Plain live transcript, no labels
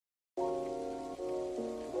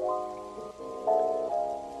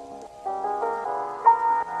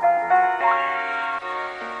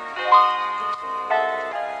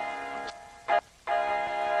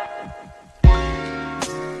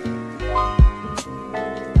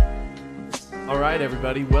right,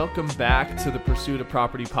 everybody. Welcome back to the Pursuit of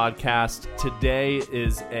Property podcast. Today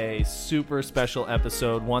is a super special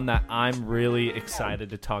episode, one that I'm really excited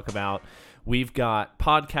to talk about. We've got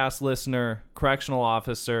podcast listener, correctional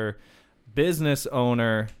officer, business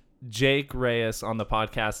owner, Jake Reyes on the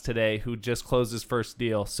podcast today, who just closed his first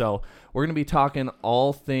deal. So we're going to be talking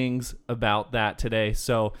all things about that today.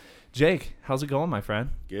 So, Jake, how's it going, my friend?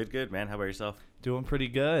 Good, man. How about yourself? Doing pretty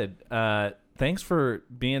good. Thanks for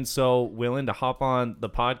being so willing to hop on the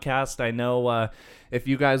podcast. I know if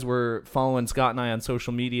you guys were following Scott and I on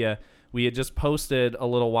social media, we had just posted a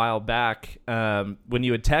little while back when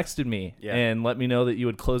you had texted me and let me know that you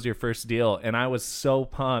would close your first deal. And I was so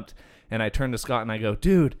pumped. And I turned to Scott and I go,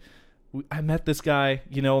 dude, I met this guy,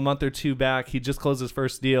 a month or two back. He just closed his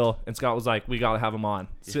first deal. And Scott was like, we got to have him on.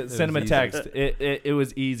 Send him a text. It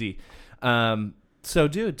was easy. So,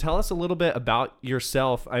 dude, tell us a little bit about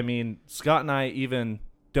yourself. I mean, Scott and I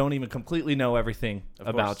don't even completely know everything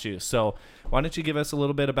about you. So why don't you give us a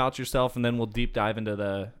little bit about yourself, and then we'll deep dive into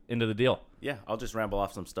the deal. Yeah, I'll just ramble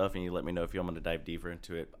off some stuff, and you let me know if you want me to dive deeper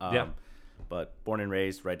into it. But born and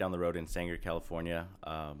raised right down the road in Sanger, California.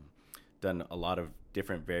 Done a lot of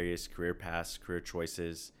different various career paths, career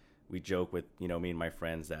choices. We joke with, me and my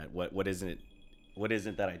friends that what isn't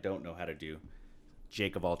that I don't know how to do?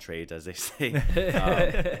 Jake of all trades, as they say.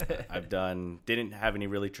 Didn't have any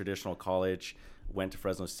really traditional college, went to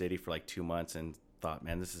Fresno City for like 2 months and thought,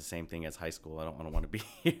 man, this is the same thing as high school. I don't want to be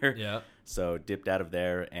here. Yeah. So dipped out of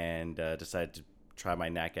there and decided to try my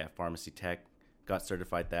knack at pharmacy tech. Got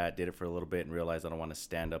certified that, did it for a little bit and realized I don't want to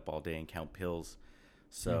stand up all day and count pills.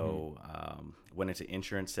 So went into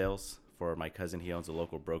insurance sales for my cousin. He owns a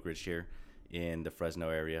local brokerage here in the Fresno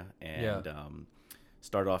area. And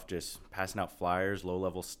started off just passing out flyers,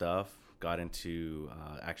 low-level stuff. Got into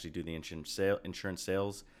actually do the insurance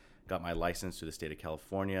sales. Got my license through the state of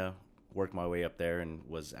California. Worked my way up there and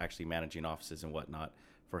was actually managing offices and whatnot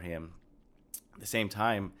for him. At the same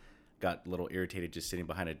time, got a little irritated just sitting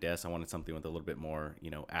behind a desk. I wanted something with a little bit more,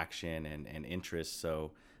 action and interest.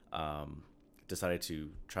 So decided to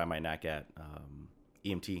try my knack at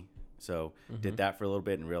EMT. So did that for a little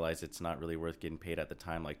bit and realized it's not really worth getting paid at the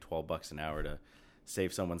time, like $12 an hour to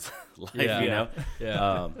save someone's life,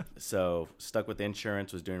 So stuck with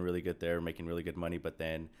insurance, was doing really good there, making really good money. But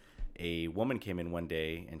then a woman came in one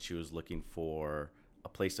day and she was looking for a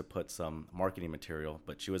place to put some marketing material,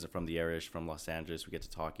 but she wasn't from the area. She's from Los Angeles. We get to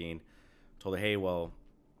talking, told her, hey, well,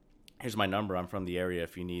 here's my number. I'm from the area.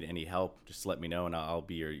 If you need any help, just let me know and I'll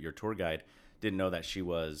be your tour guide. Didn't know that she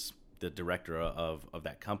was the director of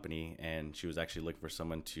that company, and she was actually looking for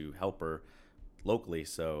someone to help her locally.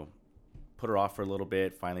 So put her off for a little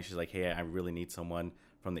bit. Finally, she's like, hey, I really need someone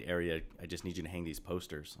from the area. I just need you to hang these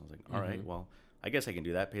posters. I was like, all right, well, I guess I can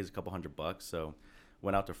do that. Pays a couple $100. So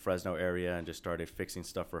went out to Fresno area and just started fixing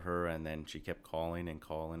stuff for her. And then she kept calling and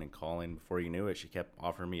calling and calling. Before you knew it, she kept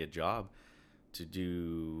offering me a job to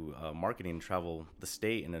do marketing and travel the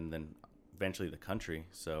state and then eventually the country.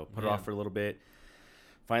 So put her off for a little bit.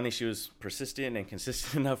 Finally, she was persistent and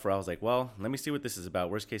consistent enough where I was like, well, let me see what this is about.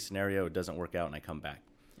 Worst case scenario, it doesn't work out and I come back.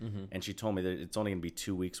 And she told me that it's only going to be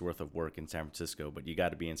 2 weeks worth of work in San Francisco, but you got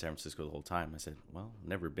to be in San Francisco the whole time. I said, well,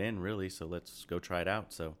 never been really, so let's go try it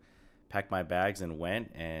out. So packed my bags and went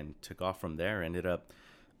and took off from there. Ended up,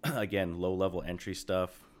 again, low-level entry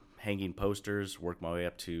stuff, hanging posters, worked my way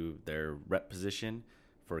up to their rep position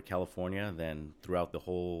for California, then throughout the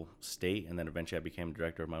whole state, and then eventually I became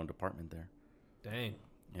director of my own department there. Dang.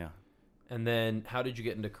 Yeah. And then how did you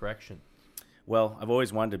get into correction? Well, I've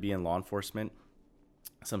always wanted to be in law enforcement.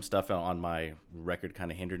 Some stuff on my record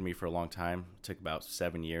kind of hindered me for a long time. It took about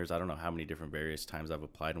 7 years. I don't know how many different various times I've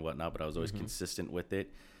applied and whatnot, but I was always consistent with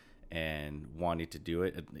it and wanting to do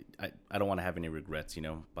it. I don't want to have any regrets,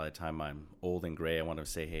 by the time I'm old and gray. I want to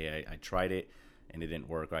say, hey, I tried it and it didn't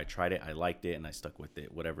work, or I tried it, I liked it, and I stuck with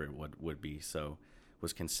it, whatever it would be. So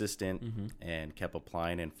was consistent and kept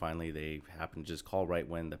applying, and finally they happened to just call right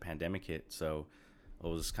when the pandemic hit. So I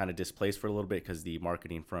was kind of displaced for a little bit because the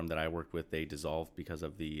marketing firm that I worked with, they dissolved because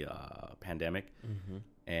of the pandemic.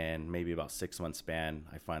 And maybe about 6 months span,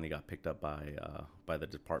 I finally got picked up by the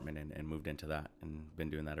department and moved into that, and been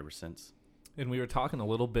doing that ever since. And we were talking a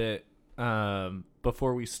little bit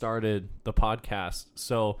before we started the podcast.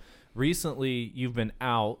 So recently you've been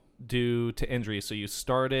out due to injury. So you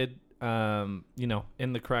started, in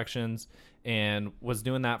the corrections, and was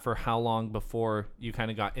doing that for how long before you kind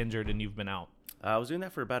of got injured and you've been out? I was doing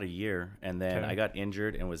that for about a year, and then I got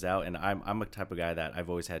injured and was out. And I'm a type of guy that I've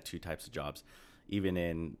always had two types of jobs.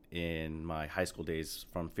 even in my high school days,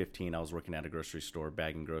 from 15, I was working at a grocery store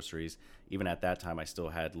bagging groceries. Even at that time, I still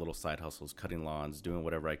had little side hustles, cutting lawns, doing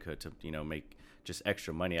whatever I could to, make just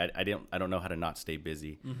extra money. I don't know how to not stay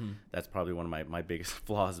busy. That's probably one of my biggest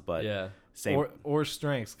flaws, but same or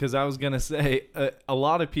strengths. Because I was gonna say a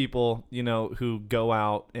lot of people, who go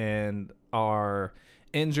out and are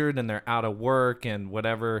injured and they're out of work and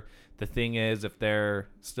whatever the thing is, if they're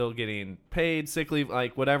still getting paid, sick leave,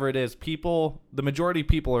 like whatever it is, the majority of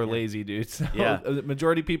people are lazy, dude. So the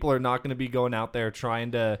majority of people are not going to be going out there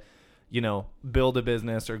trying to, build a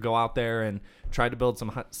business or go out there and try to build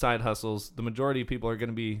some side hustles. The majority of people are going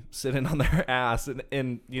to be sitting on their ass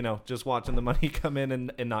and just watching the money come in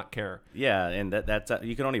and not care. Yeah, and that's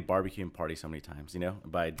you can only barbecue and party so many times,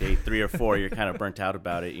 By day 3 or 4, you're kind of burnt out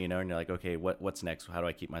about it, and you're like, okay, what's next? How do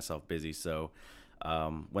I keep myself busy? So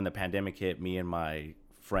when the pandemic hit, me and my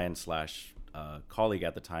friend / colleague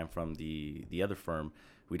at the time from the other firm,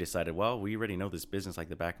 we decided, well, we already know this business like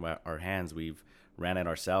the back of our hands. We've ran it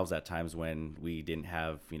ourselves at times when we didn't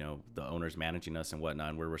have, the owners managing us and whatnot.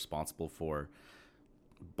 And we're responsible for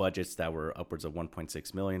budgets that were upwards of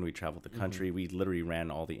 1.6 million. We traveled the country. We literally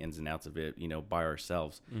ran all the ins and outs of it, by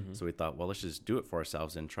ourselves. So we thought, well, let's just do it for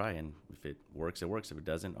ourselves and try. And if it works, it works. If it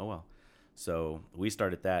doesn't, oh well. So we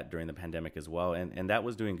started that during the pandemic as well. And that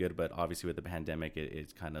was doing good. But obviously with the pandemic,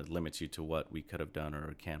 it kind of limits you to what we could have done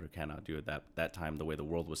or can or cannot do at that time, the way the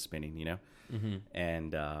world was spinning,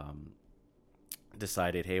 And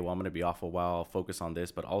decided, hey, well, I'm going to be off a while. I'll focus on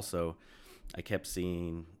this. But also I kept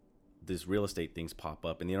seeing these real estate things pop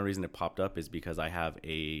up. And the only reason it popped up is because I have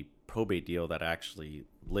a probate deal that I actually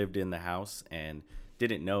lived in the house and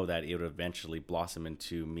didn't know that it would eventually blossom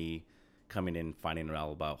into me coming in, finding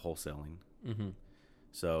out about wholesaling.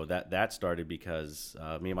 So that started because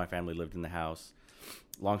me and my family lived in the house.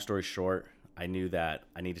 Long story short, I knew that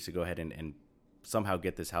I needed to go ahead and somehow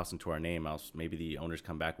get this house into our name. Else maybe the owners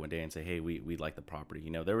come back one day and say, hey, we like the property.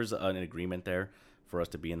 There was an agreement there for us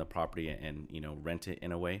to be in the property and rent it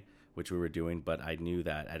in a way, which we were doing. But I knew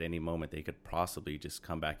that at any moment they could possibly just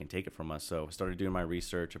come back and take it from us. So I started doing my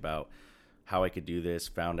research about how I could do this,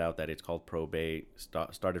 found out that it's called probate,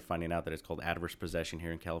 started finding out that it's called adverse possession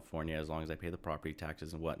here in California, as long as I pay the property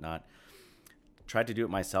taxes and whatnot. Tried to do it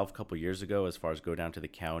myself a couple years ago, as far as go down to the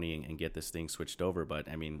county and get this thing switched over. But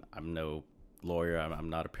I mean, I'm no lawyer. I'm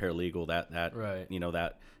not a paralegal. That right.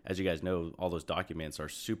 That, as you guys know, all those documents are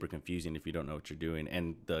super confusing if you don't know what you're doing.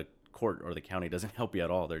 And the court or the county doesn't help you at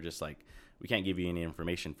all. They're just like, we can't give you any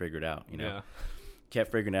information. Figure it out. Yeah.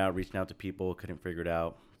 Kept figuring it out, reaching out to people, couldn't figure it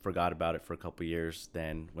out. Forgot about it for a couple of years.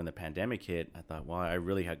 Then when the pandemic hit, I thought, well, I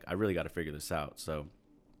really got to figure this out. So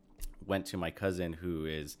went to my cousin who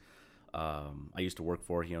is, I used to work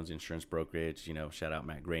for. He owns insurance brokerage. Shout out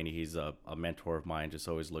Matt Graney. He's a mentor of mine. Just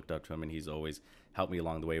always looked up to him, and he's always helped me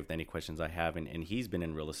along the way with any questions I have. And he's been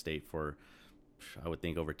in real estate for, I would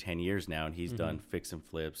think, over 10 years now. And he's done fix and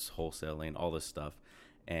flips, wholesaling, all this stuff.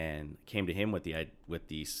 And came to him with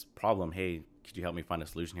this problem. Hey, could you help me find a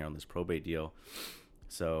solution here on this probate deal?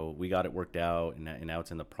 So we got it worked out, and now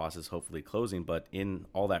it's in the process, hopefully closing. But in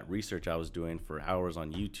all that research I was doing for hours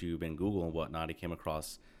on YouTube and Google and whatnot, I came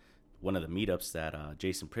across one of the meetups that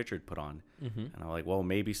Jason Pritchard put on. And I'm like, well,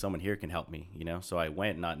 maybe someone here can help me, So I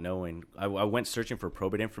went not knowing. I went searching for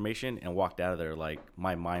probate information and walked out of there like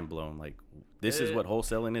my mind blown. Like, this is what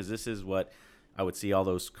wholesaling is. This is what I would see all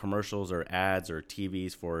those commercials or ads or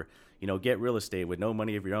TVs for, get real estate with no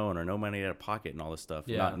money of your own or no money out of pocket and all this stuff,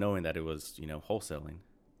 not knowing that it was, wholesaling.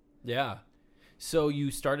 Yeah. So you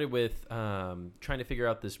started with trying to figure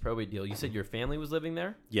out this probate deal. You said your family was living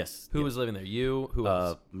there? Yes. Who was living there? You? Who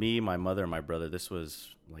else? Me, my mother, and my brother. This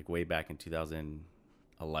was like way back in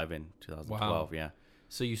 2011, 2012. Wow. Yeah.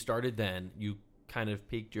 So you started then. You kind of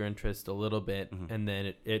piqued your interest a little bit, and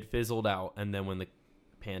then it fizzled out. And then when the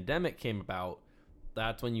pandemic came about,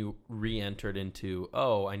 that's when you re-entered into,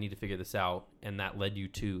 I need to figure this out, and that led you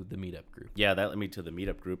to the meetup group. Yeah, that led me to the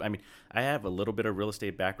meetup group. I mean, I have a little bit of real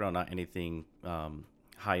estate background, not anything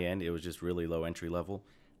high end. It was just really low entry level.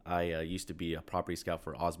 I used to be a property scout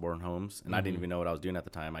for Osborne Homes, and I didn't even know what I was doing at the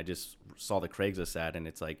time. I just saw the Craigslist ad, and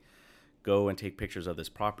it's like, go and take pictures of this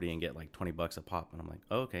property and get like $20 a pop. And I'm like,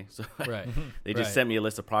 oh, okay. So right. They just sent me a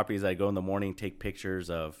list of properties. I go in the morning, take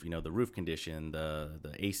pictures of, the roof condition,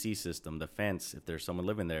 the AC system, the fence, if there's someone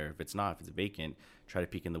living there. If it's not, if it's vacant, try to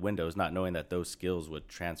peek in the windows, not knowing that those skills would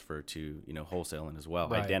transfer to, wholesaling as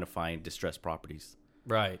well, identifying distressed properties.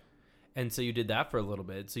 Right. And so you did that for a little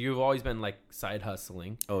bit. So you've always been like side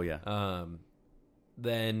hustling. Oh, yeah.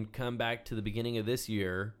 Then come back to the beginning of this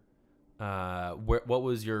year. What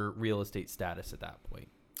was your real estate status at that point?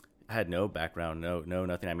 I had no background, no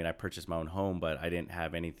nothing. I mean, I purchased my own home, but I didn't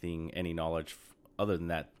have any knowledge other than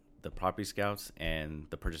that, the property scouts and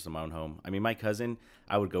the purchase of my own home. I mean, my cousin,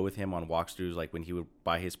 I would go with him on walkthroughs, like when he would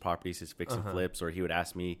buy his properties, his fix and flips, or he would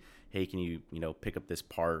ask me, hey, can you pick up this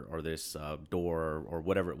part or this door or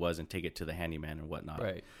whatever it was and take it to the handyman and whatnot.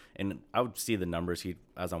 Right. And I would see the numbers.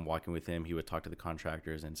 As I'm walking with him, he would talk to the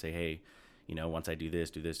contractors and say, hey, once I do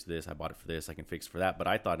this, I bought it for this, I can fix it for that. But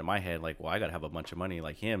I thought in my head, like, well, I got to have a bunch of money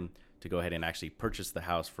like him to go ahead and actually purchase the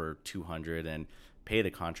house for $200 and pay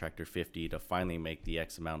the contractor $50 to finally make the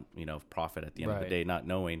X amount, of profit at the end of the day, not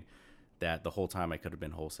knowing that the whole time I could have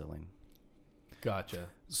been wholesaling. Gotcha.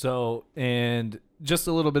 So, and just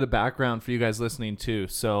a little bit of background for you guys listening too.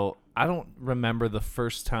 So I don't remember the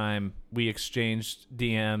first time we exchanged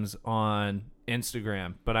DMs on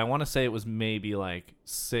Instagram, but I want to say it was maybe like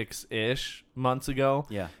 6-ish months ago.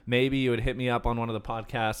 Yeah. Maybe you would hit me up on one of the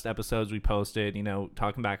podcast episodes we posted,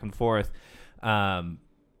 talking back and forth. And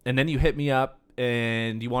then you hit me up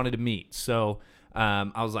and you wanted to meet. So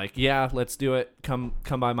I was like, yeah, let's do it. Come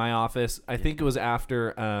by my office. I think it was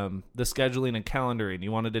after the scheduling and calendaring.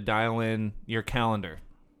 You wanted to dial in your calendar.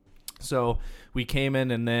 So we came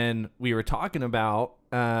in and then we were talking about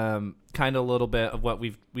kind of a little bit of what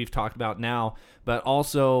we've talked about now, but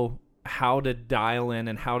also how to dial in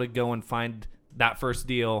and how to go and find that first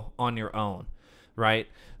deal on your own, right?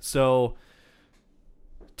 So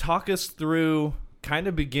talk us through kind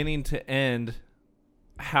of beginning to end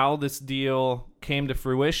how this deal came to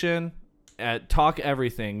fruition, talk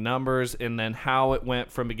everything, numbers, and then how it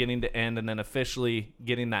went from beginning to end and then officially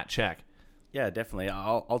getting that check. Yeah, definitely.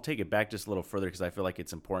 I'll take it back just a little further because I feel like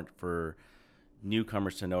it's important for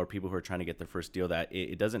newcomers to know, or people who are trying to get their first deal, that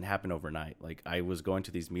it doesn't happen overnight. Like, I was going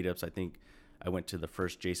to these meetups. I think I went to the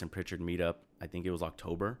first Jason Pritchard meetup. I think it was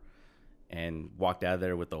October, and walked out of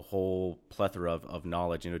there with a whole plethora of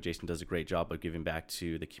knowledge. Jason does a great job of giving back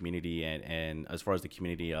to the community, and as far as the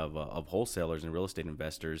community of wholesalers and real estate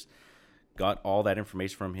investors, got all that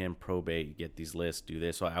information from him, probate, get these lists, do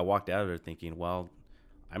this. So I walked out of there thinking, well,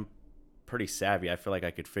 I'm pretty savvy. I feel like I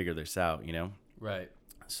could figure this out, Right.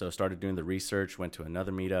 So started doing the research, went to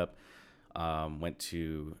another meetup, went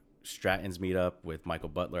to Stratton's meetup with Michael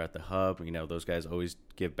Butler at the Hub. Those guys always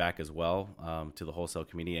give back as well to the wholesale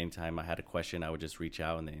community. Anytime I had a question, I would just reach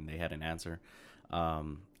out and they had an answer.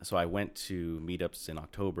 So I went to meetups in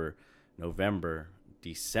October, November,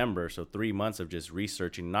 December. So 3 months of just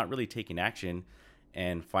researching, not really taking action.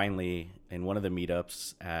 And finally, in one of the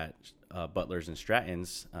meetups at Butler's and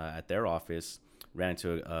Stratton's at their office, ran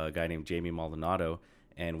into a guy named Jamie Maldonado.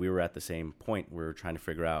 And we were at the same point. We were trying to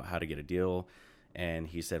figure out how to get a deal. And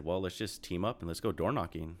he said, well, let's just team up and let's go door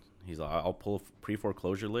knocking. He's like, I'll pull a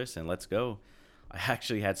pre-foreclosure list and let's go. I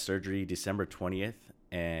actually had surgery December 20th,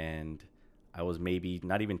 and I was maybe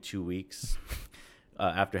not even 2 weeks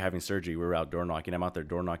after having surgery. We were out door knocking. I'm out there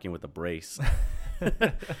door knocking with a brace.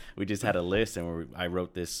 We just had a list, and I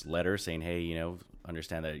wrote this letter saying, hey,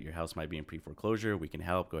 understand that your house might be in pre-foreclosure. We can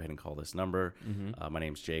help. Go ahead and call this number. My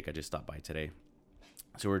name's Jake. I just stopped by today.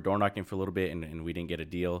 So we were door knocking for a little bit, and we didn't get a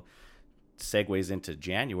deal. Segues into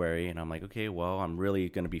January, and I'm like, okay, well, I'm really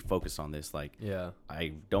going to be focused on this. Like, yeah,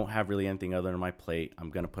 I don't have really anything other than my plate. I'm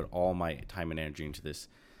going to put all my time and energy into this.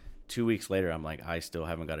 2 weeks later, I'm like, I still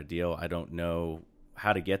haven't got a deal. I don't know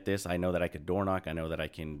how to get this. I know that I could door knock. I know that I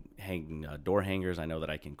can hang door hangers. I know that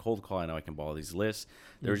I can cold call. I know I can ball these lists.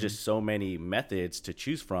 There was just so many methods to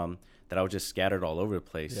choose from that I was just scattered all over the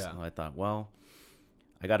place. Yeah. So I thought, well,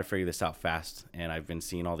 I got to figure this out fast. And I've been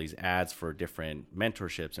seeing all these ads for different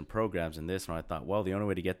mentorships and programs and this. And I thought, well, the only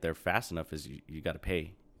way to get there fast enough is you got to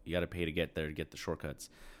pay. You got to pay to get there, to get the shortcuts.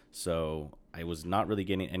 So I was not really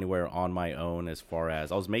getting anywhere on my own, as far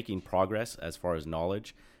as I was making progress as far as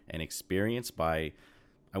knowledge and experience. I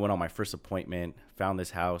went on my first appointment, found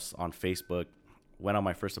this house on Facebook, went on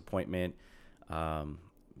my first appointment,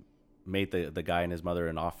 made the guy and his mother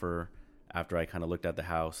an offer after I kind of looked at the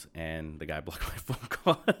house, and the guy blocked my phone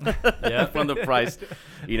call from the price,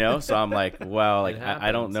 So I'm like, well, like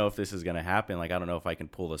I don't know if this is going to happen. Like, I don't know if I can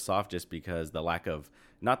pull this off, just because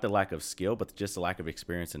not the lack of skill, but just the lack of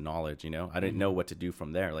experience and knowledge, I didn't know what to do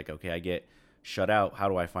from there. Like, okay, I get shut out. How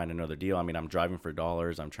do I find another deal? I mean, I'm driving for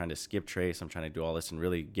dollars. I'm trying to skip trace. I'm trying to do all this and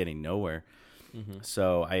really getting nowhere.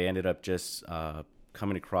 So I ended up just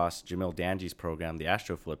coming across Jamil Danji's program, the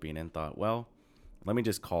Astro Flipping, and thought, well, let me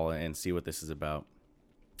just call and see what this is about.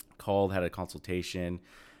 Called, had a consultation,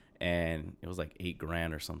 and it was like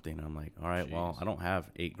 $8,000 or something. And I'm like, all right, well, I don't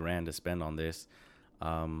have $8,000 to spend on this.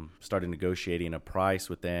 Started negotiating a price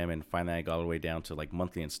with them, and finally I got all the way down to like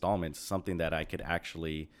monthly installments, something that I could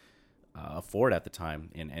actually afford at the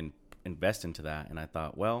time, and invest into that. And I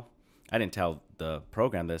thought, well, I didn't tell the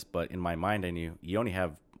program this, but in my mind, I knew you only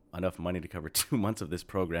have enough money to cover 2 months of this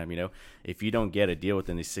program. If you don't get a deal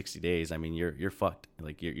within these 60 days, I mean, you're fucked.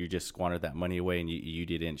 Like you just squandered that money away, and you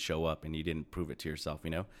didn't show up and you didn't prove it to yourself,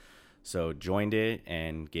 So joined it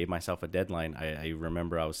and gave myself a deadline. I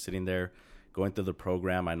remember I was sitting there going through the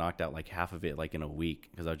program. I knocked out like half of it like in a week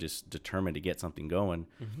because I was just determined to get something going.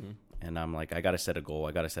 Mm-hmm. And I'm like, I got to set a goal.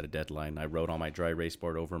 I got to set a deadline. I wrote on my dry erase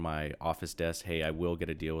board over my office desk, hey, I will get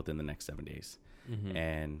a deal within the next 7 days. Mm-hmm.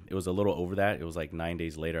 And it was a little over that. It was like 9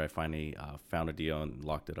 days later, I finally found a deal and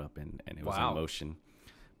locked it up, and it was in motion.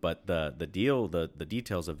 But the deal, the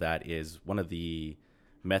details of that is one of the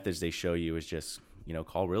methods they show you is just,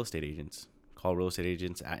 call real estate agents. Call real estate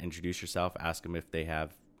agents, introduce yourself, ask them if they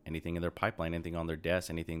have anything in their pipeline, anything on their desk,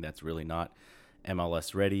 anything that's really not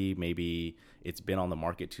MLS ready. Maybe it's been on the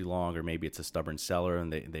market too long, or maybe it's a stubborn seller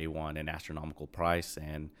and they want an astronomical price,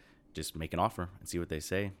 and just make an offer and see what they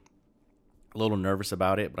say. A little nervous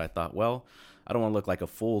about it, but I thought, well, I don't want to look like a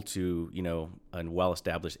fool to, a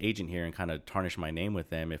well-established agent here and kind of tarnish my name with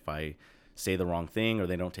them if I say the wrong thing or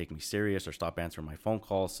they don't take me serious or stop answering my phone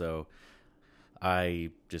call. So I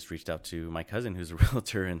just reached out to my cousin, who's a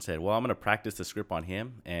realtor, and said, well, I'm going to practice the script on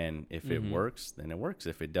him. And if it works, then it works.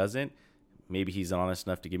 If it doesn't, maybe he's honest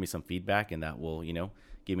enough to give me some feedback, and that will,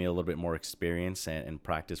 give me a little bit more experience and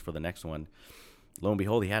practice for the next one. Lo and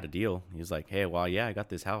behold, he had a deal. He was like, hey, well, yeah, I got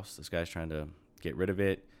this house. This guy's trying to get rid of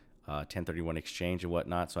it, 1031 exchange and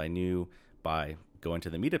whatnot. So I knew by going to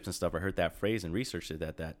the meetups and stuff, I heard that phrase and researched it,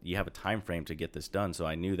 that you have a time frame to get this done. So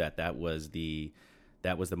I knew that was the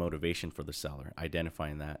motivation for the seller,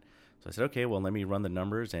 identifying that. So I said, okay, well, let me run the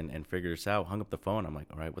numbers and figure this out. Hung up the phone. I'm like,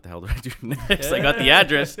 all right, what the hell do I do next? I got the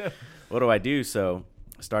address. What do I do? So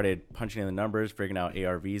I started punching in the numbers, figuring out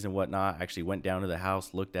ARVs and whatnot. I actually went down to the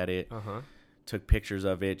house, looked at it, took pictures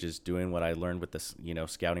of it, just doing what I learned with this,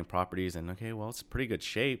 scouting properties. And okay, well, it's pretty good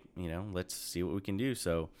shape. Let's see what we can do.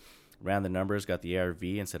 So ran the numbers, got the ARV,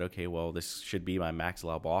 and said, okay, well, this should be my max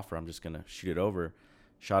allowable offer. I'm just going to shoot it over.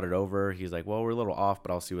 Shot it over. He's like, well, we're a little off,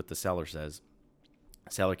 but I'll see what the seller says.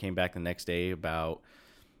 Seller came back the next day about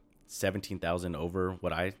 17,000 over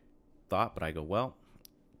what I thought, but I go, well,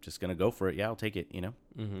 just going to go for it. Yeah, I'll take it,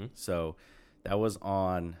 So that was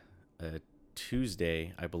on a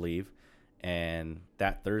Tuesday, I believe. And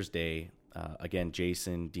that Thursday, again,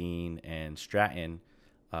 Jason, Dean, and Stratton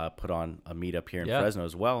put on a meetup here in Fresno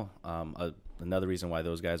as well. Another reason why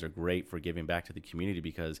those guys are great for giving back to the community,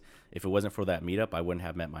 because if it wasn't for that meetup, I wouldn't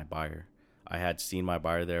have met my buyer. I had seen my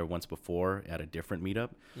buyer there once before at a different meetup.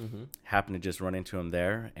 Happened to just run into him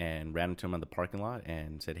there and ran into him in the parking lot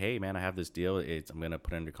and said, hey, man, I have this deal. I'm going to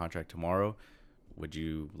put it under contract tomorrow. Would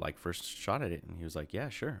you like first shot at it? And he was like, yeah,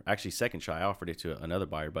 sure. Actually, second shot, I offered it to another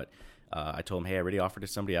buyer, but I told him, hey, I already offered it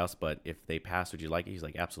to somebody else, but if they pass, would you like it? He's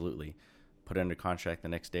like, absolutely. Put it under contract the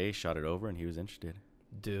next day, shot it over, and he was interested.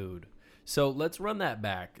 Dude. So let's run that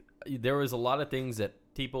back. There was a lot of things that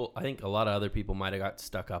I think a lot of other people might have got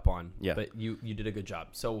stuck up on, but you did a good job.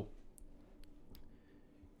 So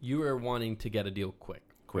you were wanting to get a deal quick.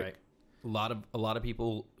 Right? A lot of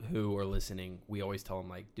people who are listening, we always tell them,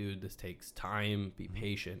 like, dude, this takes time, be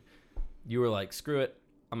patient. You were like, screw it,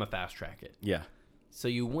 I'm gonna fast track it. Yeah. So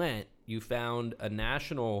you found a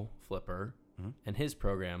national flipper and his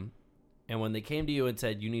program, and when they came to you and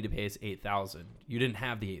said you need to pay us $8,000, you didn't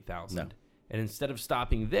have the $8,000. No. And instead of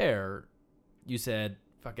stopping there, you said,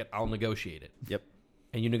 fuck it, I'll negotiate it. Yep.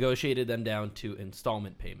 And you negotiated them down to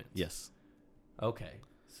installment payments. Yes. Okay.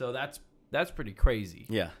 So that's pretty crazy.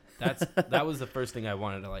 Yeah. That was the first thing I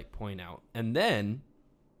wanted to point out. And then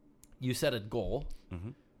you set a goal,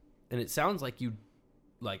 and it sounds like you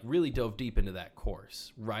really dove deep into that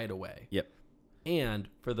course right away. Yep. And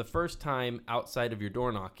for the first time outside of your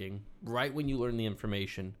door knocking, right when you learned the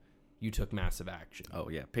information, you took massive action. Oh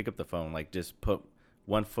yeah, pick up the phone. Just put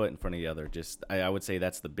one foot in front of the other. I would say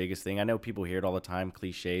that's the biggest thing. I know people hear it all the time,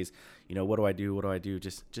 cliches. What do I do? What do I do?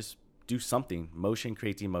 Just do something. Motion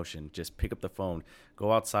creates emotion. Just pick up the phone,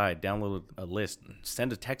 go outside, download a list,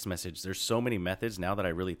 send a text message. There's so many methods now that I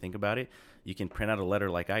really think about it. You can print out a letter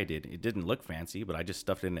like I did. It didn't look fancy, but I just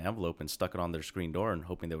stuffed it in an envelope and stuck it on their screen door and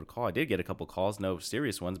hoping they would call. I did get a couple calls, no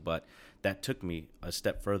serious ones, but that took me a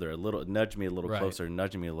step further, nudged me a little closer,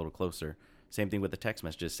 nudging me a little closer. Same thing with the text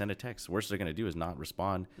messages. Send a text. Worst they're going to do is not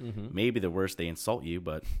respond. Maybe the worst, they insult you,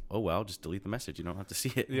 but oh well, just delete the message. You don't have to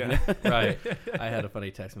see it. Yeah. Right. I had a funny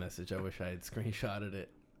text message. I wish I had screenshotted it.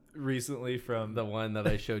 Recently from the one that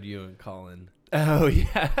I showed you and Colin. Oh,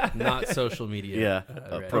 yeah. Not social media. Yeah.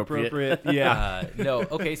 Appropriate. Yeah. No.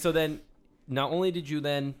 Okay. So then not only did you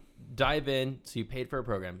then dive in, so you paid for a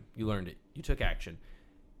program, you learned it, you took action.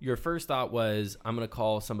 your first thought was, I'm going to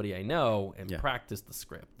call somebody I know and practice the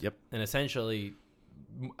script. Yep. And essentially,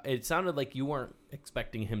 it sounded like you weren't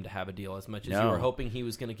expecting him to have a deal as much as you were hoping he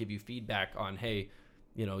was going to give you feedback on, hey,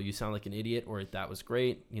 you know, you sound like an idiot, or that was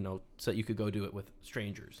great, you know, so that you could go do it with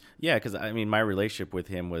strangers. Yeah, because, I mean, my relationship with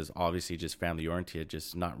him was obviously just family-oriented,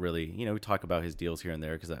 just not really, you know, we talk about his deals here and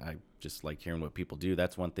there because I just like hearing what people do.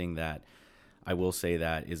 That's one thing that I will say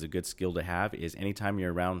that is a good skill to have is anytime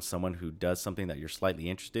you're around someone who does something that you're slightly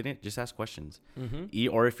interested in, just ask questions.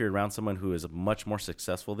 Or if you're around someone who is much more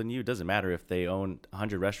successful than you, it doesn't matter if they own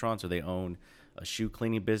 100 restaurants or they own a shoe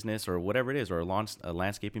cleaning business or whatever it is, or a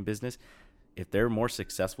landscaping business. If they're more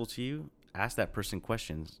successful to you, ask that person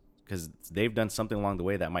questions because they've done something along the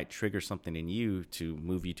way that might trigger something in you to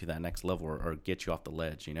move you to that next level or get you off the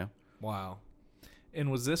ledge, you know? Wow.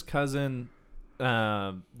 And was this cousin...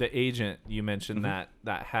 the agent you mentioned that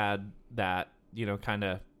had that, you know, kind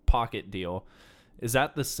of pocket deal, is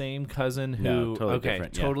that the same cousin who? No, totally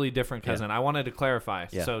different. Totally different cousin. Yeah. I wanted to clarify.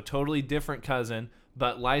 Yeah. So totally different cousin,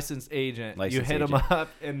 but licensed agent. You hit agent. him up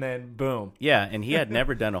and then boom. Yeah, and he had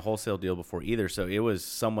never done a wholesale deal before either, so it was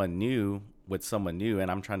someone new with someone new, and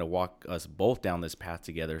I'm trying to walk us both down this path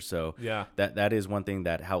together. So that is one thing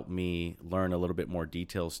that helped me learn a little bit more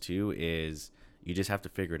details too. Is you just have to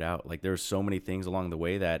figure it out. Like there's so many things along the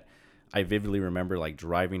way that I vividly remember, like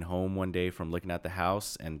driving home one day from looking at the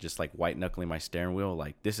house and just like white knuckling my steering wheel.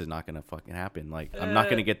 Like, this is not going to fucking happen. Like, I'm not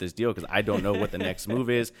going to get this deal because I don't know what the next move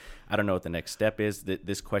is. I don't know what the next step is.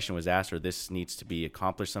 This question was asked or this needs to be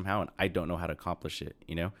accomplished somehow. And I don't know how to accomplish it,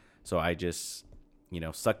 you know? So I just, you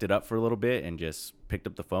know, sucked it up for a little bit and just picked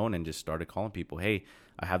up the phone and just started calling people. Hey,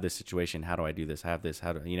 I have this situation. How do I do this? I have this.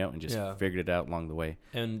 How do you know? And just figured it out along the way.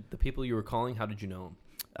 And the people you were calling, how did you know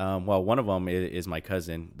them? Well, one of them is my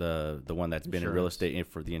cousin, the one that's been in real estate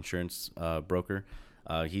for the insurance broker.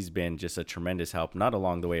 He's been just a tremendous help, not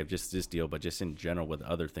along the way of just this deal, but just in general with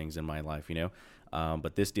other things in my life, you know.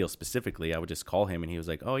 But this deal specifically, I would just call him and he was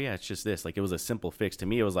like, oh yeah, it's just this. Like, it was a simple fix. To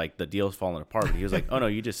me, it was like the deal's falling apart. He was like, oh no,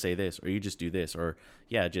 you just say this or you just do this. Or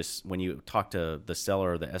yeah, just when you talk to the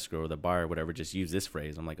seller or the escrow or the buyer or whatever, just use this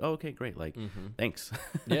phrase. I'm like, oh, okay, great. Like, thanks.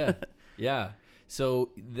 Yeah. So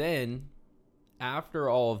then after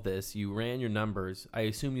all of this, you ran your numbers. I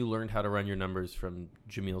assume you learned how to run your numbers from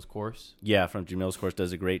Jamil's course? Yeah, from Jamil's course.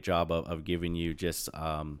 Does a great job of giving you just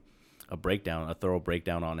a thorough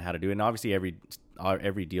breakdown on how to do it. And obviously every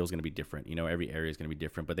deal is going to be different. You know, every area is going to be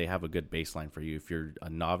different, but they have a good baseline for you. If you're a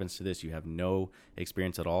novice to this, you have no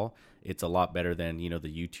experience at all, it's a lot better than, you know, the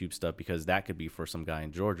YouTube stuff, because that could be for some guy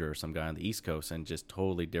in Georgia or some guy on the East Coast and just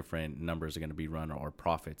totally different numbers are going to be run or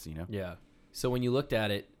profits, you know? Yeah. So when you looked at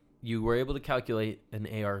it, you were able to calculate an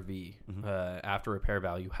ARV after repair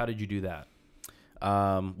value. How did you do that?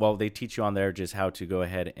 Well, they teach you on there just how to go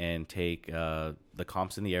ahead and take the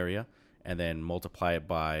comps in the area and then multiply it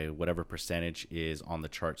by whatever percentage is on the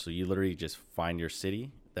chart. So you literally just find your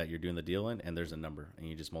city that you're doing the deal in, and there's a number, and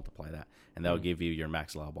you just multiply that, and that will give you your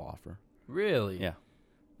max allowable offer. Really? Yeah.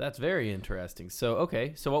 That's very interesting. So,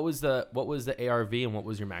 okay. So what was the ARV and what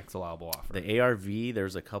was your max allowable offer? The ARV,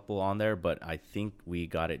 there's a couple on there, but I think we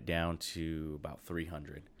got it down to about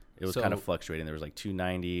 300. It was kind of fluctuating. There was like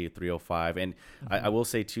 290, 305. And I will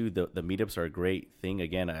say, too, the meetups are a great thing.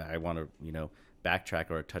 Again, I want to, you know, backtrack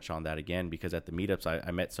or touch on that again, because at the meetups, I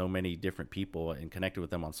met so many different people and connected with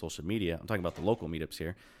them on social media. I'm talking about the local meetups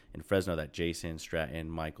here in Fresno that Jason, Stratton,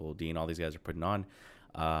 Michael, Dean, all these guys are putting on.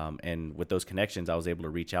 And with those connections, I was able to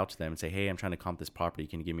reach out to them and say, hey, I'm trying to comp this property.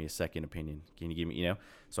 Can you give me a second opinion? Can you give me, you know?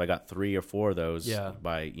 So I got 3 or 4 of those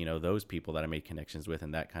by, you know, those people that I made connections with,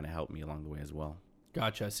 and that kind of helped me along the way as well.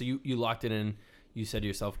 Gotcha. So you locked it in. You said to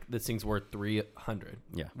yourself, this thing's worth 300.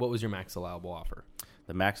 Yeah. What was your max allowable offer?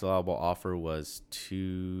 The max allowable offer was I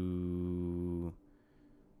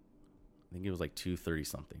think it was like 230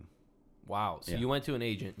 something. Wow. So you went to an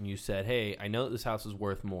agent and you said, hey, I know that this house is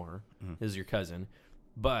worth more. This is your cousin,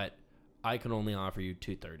 but I can only offer you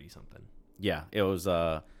 230 something. Yeah. It was,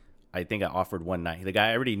 I think I offered 190. The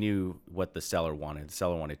guy already knew what the seller wanted. The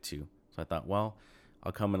seller wanted 2. So I thought, well,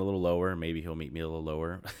 I'll come in a little lower. Maybe he'll meet me a little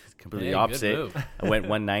lower. Completely opposite. I went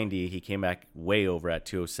 190. He came back way over at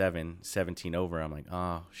 207, 17 over. I'm like,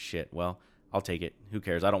 oh, shit. Well, I'll take it. Who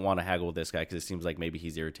cares? I don't want to haggle with this guy because it seems like maybe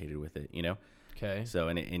he's irritated with it, you know? Okay. So,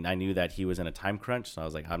 and I knew that he was in a time crunch. So I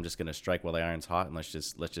was like, I'm just going to strike while the iron's hot and let's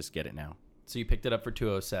just get it now. So you picked it up for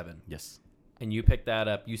 207. Yes. And you picked that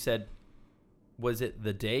up. You said, was it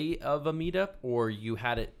the day of a meetup, or you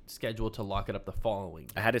had it scheduled to lock it up the following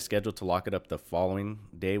day? I had it scheduled to lock it up the following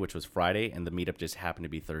day, which was Friday, and the meetup just happened to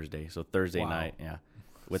be Thursday. So Thursday night, yeah.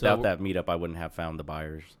 Without that meetup, I wouldn't have found the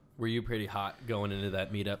buyers. Were you pretty hot going into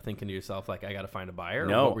that meetup thinking to yourself, like, I got to find a buyer?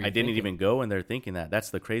 No, I didn't even go in there thinking that.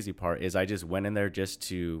 That's the crazy part is I just went in there just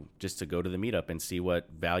to go to the meetup and see what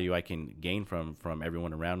value I can gain from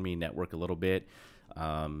everyone around me, network a little bit.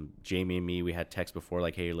 Jamie and me, we had text before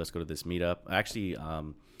like, hey, let's go to this meetup. Actually,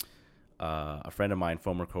 a friend of mine,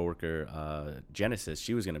 former coworker, Genesis,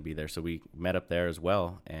 she was going to be there. So we met up there as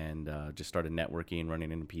well and just started networking,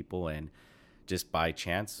 running into people, and just by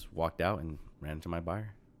chance walked out and ran into my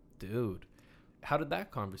buyer. Dude, how did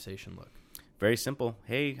that conversation look? Very simple.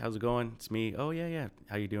 Hey, how's it going? It's me. Oh, yeah.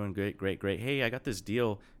 How you doing? Great. Hey, I got this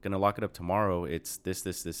deal. Going to lock it up tomorrow. It's this.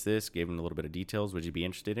 Gave him a little bit of details. Would you be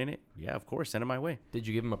interested in it? Yeah, of course. Send it my way. Did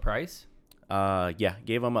you give him a price? Yeah.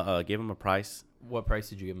 Gave him a price. What price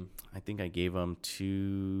did you give him? I think I gave him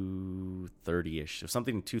 $230-ish, or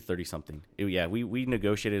something, $230 something. Yeah, we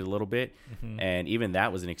negotiated a little bit, and even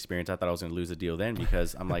that was an experience. I thought I was going to lose a deal then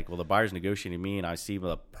because I'm like, well, the buyer's negotiating me, and I see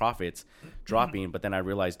the profits dropping, but then I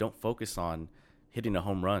realized don't focus on hitting a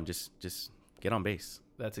home run. Just get on base.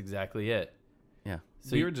 That's exactly it. Yeah.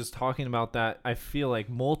 So we were just talking about that, I feel like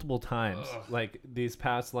multiple times, like these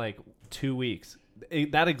past 2 weeks.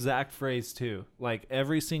 That exact phrase too. Like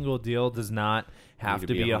every single deal does not have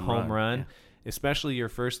to be a home run. Yeah. Especially your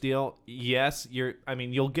first deal. Yes,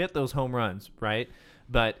 you'll get those home runs, right?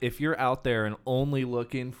 But if you're out there and only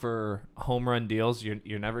looking for home run deals,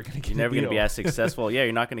 you're never going to get You're never going to be as successful. Yeah,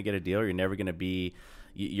 you're not going to get a deal. You're never going to be.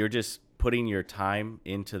 You're just putting your time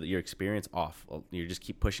into your experience off. You just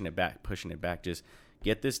keep pushing it back. Just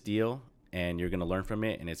get this deal, and you're going to learn from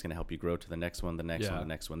it, and it's going to help you grow to the next one, the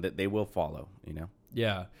next one. They will follow.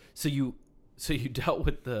 Yeah. So you dealt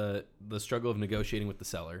with the struggle of negotiating with the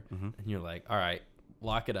seller, and you're like, all right,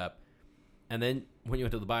 lock it up. And then when you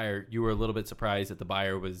went to the buyer, you were a little bit surprised that the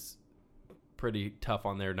buyer was pretty tough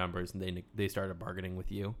on their numbers, and they started bargaining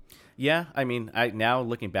with you. Yeah, I mean, now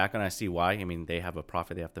looking back on it, I see why. I mean, they have a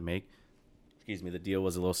profit they have to make. Excuse me, the deal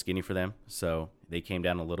was a little skinny for them, so they came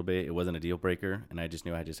down a little bit. It wasn't a deal breaker, and I just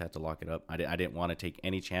knew I just had to lock it up. I didn't want to take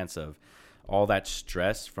any chance of all that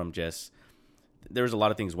stress from just. There was a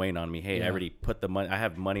lot of things weighing on me. Hey, I already put the money. I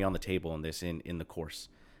have money on the table in this in the course.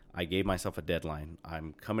 I gave myself a deadline.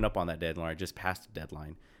 I'm coming up on that deadline. I just passed the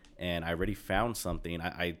deadline, and I already found something.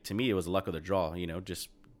 To me, it was luck of the draw. Just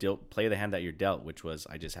play the hand that you're dealt, which was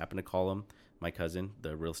I just happened to call him, my cousin,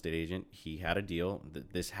 the real estate agent. He had a deal.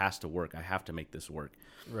 This has to work. I have to make this work.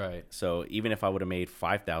 Right. So even if I would have made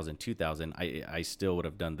 $5,000, $2,000, I still would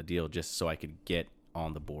have done the deal just so I could get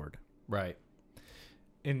on the board. Right.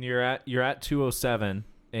 And you're at 207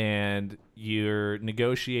 and you're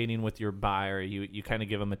negotiating with your buyer. You kind of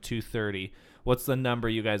give them a 230. What's the number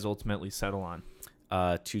you guys ultimately settle on?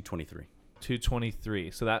 223.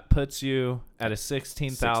 223. So that puts you at a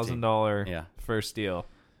 $16,000 first deal.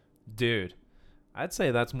 Dude, I'd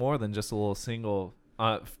say that's more than just a little single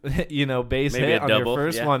base maybe hit on double, your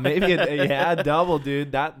first one. Maybe double,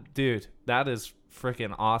 dude. That is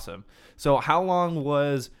freaking awesome. So how long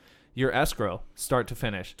was your escrow start to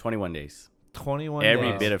finish? 21 days. 21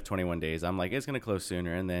 Every days. bit of 21 days. I'm like, it's going to close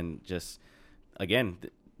sooner. And then just, again,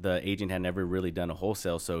 the agent had never really done a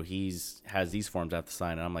wholesale. So has these forms I have to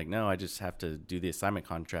sign. And I'm like, no, I just have to do the assignment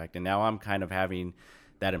contract. And now I'm kind of having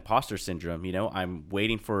that imposter syndrome. I'm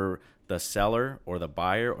waiting for the seller or the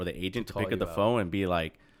buyer or the agent to pick up the phone and be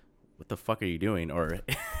like, what the fuck are you doing? Or,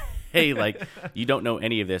 hey, you don't know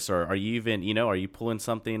any of this, or are you even, are you pulling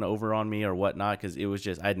something over on me or whatnot? Because it was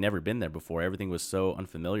just, I'd never been there before. Everything was so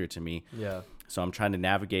unfamiliar to me. Yeah. So I'm trying to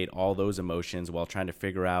navigate all those emotions while trying to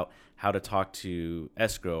figure out how to talk to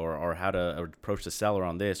escrow or how to approach the seller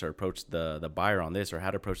on this, or approach the buyer on this, or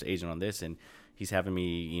how to approach the agent on this. And he's having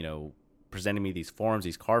me, presenting me these forms,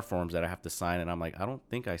 these car forms that I have to sign. And I'm like, I don't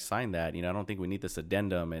think I signed that. I don't think we need this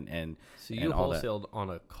addendum and so you wholesaled on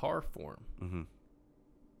a car form. Mm-hmm.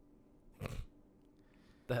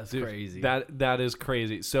 That's Dude, crazy. That is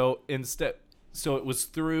crazy. So it was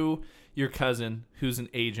through your cousin who's an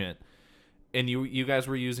agent, and you guys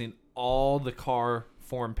were using all the car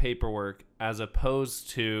form paperwork as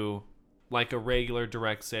opposed to like a regular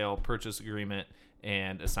direct sale purchase agreement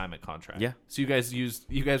and assignment contract. Yeah. So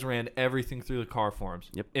you guys ran everything through the car forms.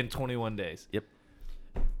 Yep. In 21 days. Yep.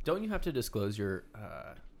 Don't you have to disclose your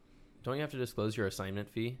assignment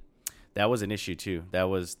fee? That was an issue too.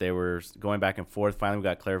 They were going back and forth. Finally, we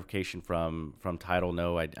got clarification from title.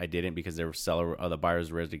 No, I didn't, because there were the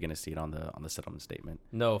buyers were already going to see it on the settlement statement.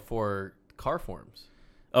 No, for car forms.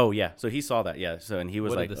 Oh yeah, so he saw that. Yeah, so and he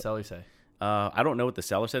was what like, did the seller say? I don't know what the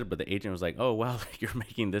seller said, but the agent was like, oh wow, you're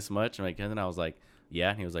making this much. And I was like, yeah.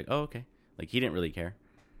 And he was like, oh okay. Like he didn't really care.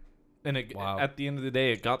 And at the end of the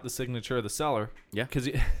day, it got the signature of the seller. Yeah. Because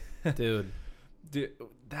dude. Dude,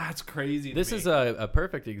 that's crazy. This is a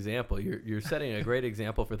perfect example. You're setting a great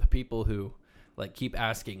example for the people who like keep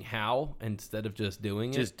asking how instead of just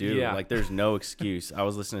doing it. Just do. Yeah. Like there's no excuse. I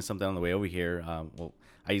was listening to something on the way over here.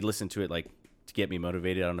 I listened to it like to get me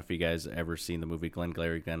motivated. I don't know if you guys ever seen the movie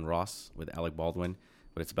Glengarry Glen Ross with Alec Baldwin,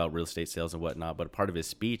 but it's about real estate sales and whatnot. But part of his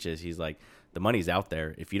speech is he's like, the money's out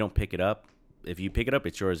there. If you don't pick it up, if you pick it up,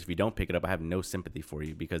 it's yours. If you don't pick it up, I have no sympathy for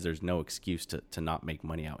you because there's no excuse to not make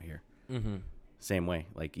money out here. Mm-hmm. Same way.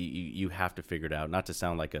 Like you have to figure it out. Not to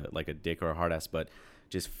sound like a dick or a hard ass, but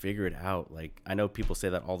just figure it out. Like I know people say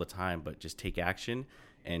that all the time, but just take action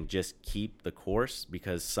and just keep the course,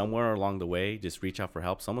 because somewhere along the way, just reach out for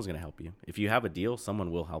help. Someone's going to help you. If you have a deal,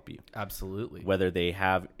 someone will help you. Absolutely. Whether they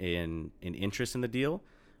have an interest in the deal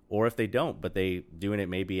or if they don't, but they doing it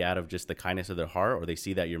maybe out of just the kindness of their heart, or they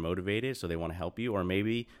see that you're motivated, so they want to help you, or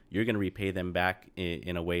maybe you're going to repay them back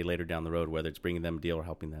in a way later down the road, whether it's bringing them a deal or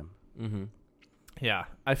helping them. Mm-hmm. Yeah.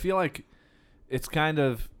 I feel like it's kind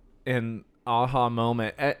of an aha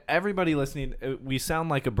moment. Everybody listening, we sound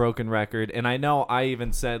like a broken record, and I know I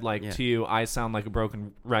even said to you, I sound like a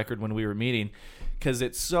broken record when we were meeting, because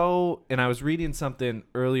it's so, and I was reading something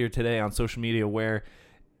earlier today on social media where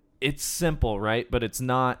it's simple, right? But it's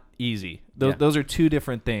not easy. Those are two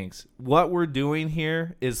different things. What we're doing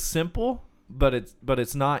here is simple, but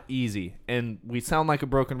it's not easy. And we sound like a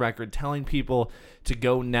broken record telling people to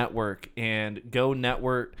go network with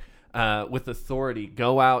authority.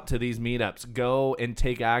 Go out to these meetups. Go and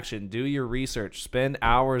take action. Do your research. Spend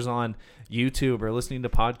hours on YouTube or listening to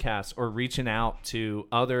podcasts or reaching out to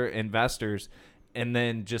other investors, and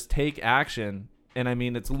then just take action. And I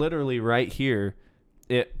mean, it's literally right here.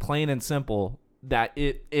 It plain and simple that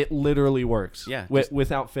it literally works. Yeah,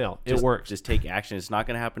 without fail, it works. Just take action. It's not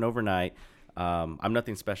going to happen overnight. I'm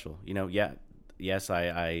nothing special, Yes,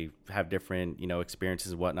 I have different,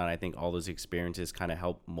 experiences and whatnot. I think all those experiences kind of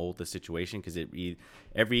help mold the situation, because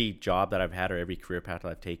every job that I've had or every career path that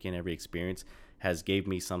I've taken, every experience has gave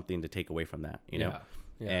me something to take away from that, know.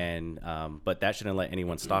 Yeah. And but that shouldn't let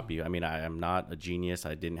anyone stop you. I mean, I'm not a genius.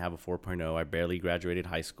 I didn't have a 4.0. I barely graduated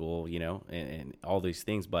high school, and all these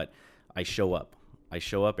things. But I show up. I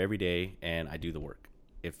show up every day and I do the work.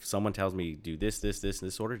 If someone tells me do this, in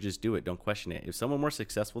this order, just do it. Don't question it. If someone more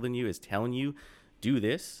successful than you is telling you do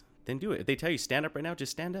this, then do it. If they tell you stand up right now,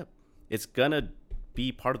 just stand up. It's gonna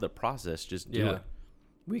be part of the process. Just do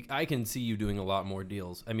it. I can see you doing a lot more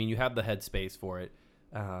deals. I mean, you have the headspace for it.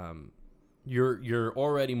 You're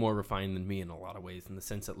already more refined than me in a lot of ways, in the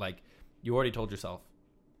sense that, like, you already told yourself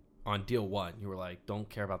on deal one, you were like, don't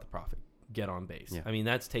care about the profit, get on base. Yeah. I mean,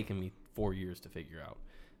 that's taken me 4 years to figure out.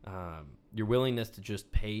 Your willingness to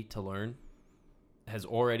just pay to learn has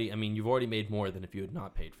already, I mean, you've already made more than if you had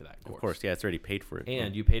not paid for that course. Of course, yeah, it's already paid for it.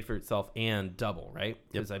 And you paid for itself and double, right?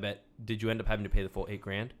 Because I bet, did you end up having to pay the full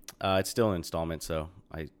 $8,000? It's still an installment, so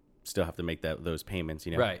I still have to make those payments,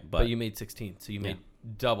 Right, but you made 16, so you made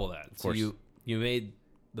double that. Of course. So you made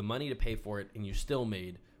the money to pay for it, and you still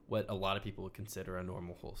made what a lot of people would consider a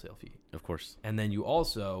normal wholesale fee. Of course. And then you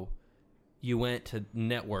went to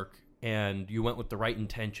network, and you went with the right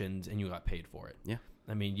intentions, and you got paid for it. Yeah.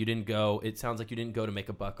 I mean, it sounds like you didn't go to make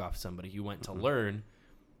a buck off somebody. You went to learn,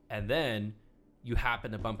 and then you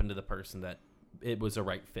happened to bump into the person that it was a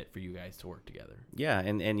right fit for you guys to work together. Yeah,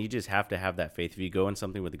 and you just have to have that faith. If you go in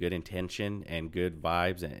something with a good intention and good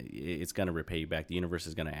vibes, it's going to repay you back. The universe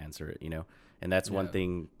is going to answer it, And that's one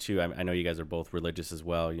thing, too. I know you guys are both religious as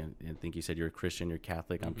well. I think you said you're a Christian, you're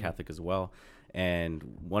Catholic. I'm Catholic as well. And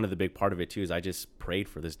one of the big part of it, too, is I just prayed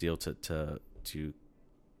for this deal to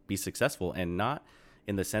be successful, and not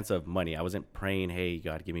in the sense of money. I wasn't praying, hey,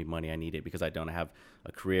 God, give me money. I need it because I don't have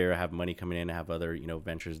a career. I have money coming in. I have other,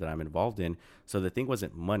 ventures that I'm involved in. So the thing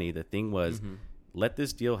wasn't money. The thing was, let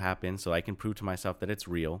this deal happen so I can prove to myself that it's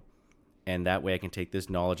real. And that way I can take this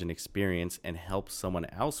knowledge and experience and help someone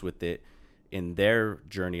else with it in their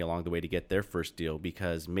journey along the way to get their first deal.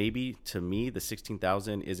 Because maybe to me, the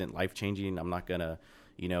 $16,000 isn't life-changing. I'm not going to,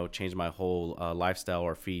 change my whole lifestyle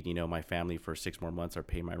or feed, my family for 6 more months or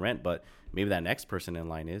pay my rent. But maybe that next person in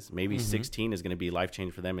line is. Maybe 16 is going to be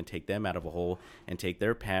life-changing for them and take them out of a hole and take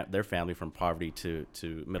their family from poverty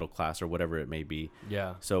to middle class or whatever it may be.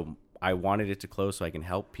 Yeah. So I wanted it to close so I can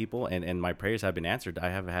help people. And my prayers have been answered. I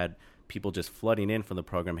have had people just flooding in from the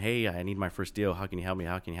program. Hey, I need my first deal. How can you help me?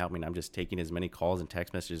 How can you help me? And I'm just taking as many calls and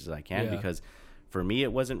text messages as I can because for me,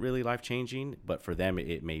 it wasn't really life-changing, but for them,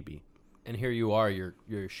 it may be. And here you are,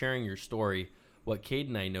 you're sharing your story. What Cade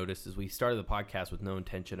and I noticed is we started the podcast with no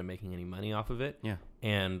intention of making any money off of it. Yeah.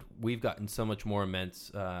 And we've gotten so much more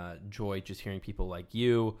immense joy just hearing people like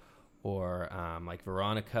you or like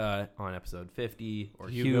Veronica on episode 50 or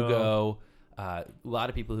Hugo a lot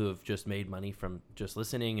of people who have just made money from just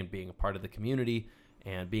listening and being a part of the community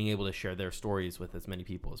and being able to share their stories with as many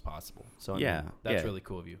people as possible. So I mean, that's really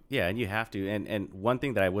cool of you. Yeah, and you have to. And one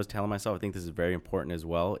thing that I was telling myself, I think this is very important as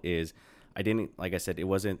well, is I didn't, like I said, it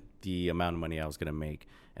wasn't the amount of money I was going to make.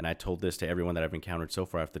 And I told this to everyone that I've encountered so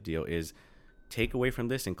far after the deal is take away from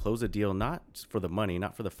this and close the deal, not for the money,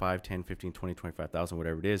 not for the 5, 10, 15, 20, 25,000,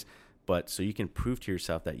 whatever it is, but so you can prove to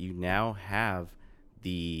yourself that you now have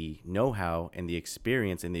the know-how and the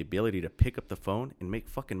experience and the ability to pick up the phone and make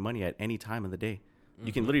fucking money at any time of the day.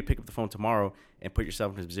 You can literally pick up the phone tomorrow and put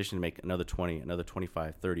yourself in a position to make another 20, another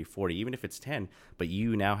 25, 30, 40, even if it's 10, but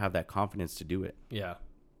you now have that confidence to do it. Yeah.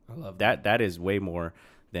 I love that. That is way more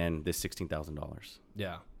than this $16,000.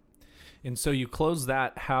 Yeah. And so you closed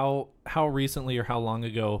that. How recently or how long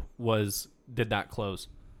ago did that close?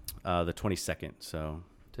 The 22nd. So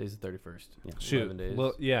today's the 31st. Yeah. Shoot. 11 days.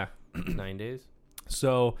 Well, yeah. 9 days.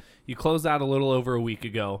 So you closed that a little over a week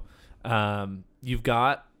ago. You've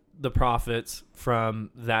got the profits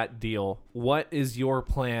from that deal. What is your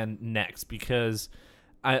plan next? Because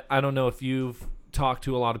I don't know if you've talked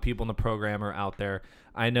to a lot of people in the program or out there.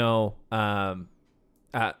 I know a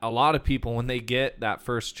lot of people, when they get that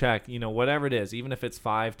first check, whatever it is, even if it's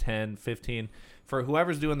 5, 10, 15, for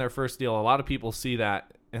whoever's doing their first deal, a lot of people see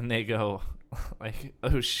that and they go like,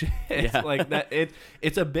 oh shit. Yeah. Like that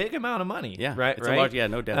it's a big amount of money. Yeah. Right. It's a large,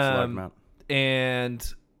 no doubt, it's a large amount.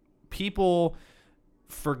 And people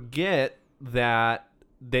forget that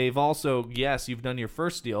they've also, yes, you've done your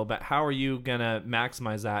first deal, but how are you going to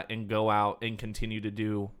maximize that and go out and continue to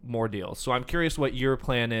do more deals? So I'm curious what your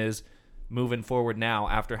plan is moving forward now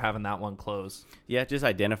after having that one close. Yeah, just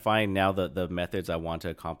identifying now the methods I want to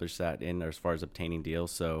accomplish that in as far as obtaining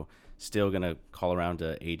deals. So still going to call around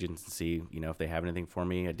to agents and see, if they have anything for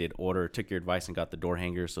me. I took your advice and got the door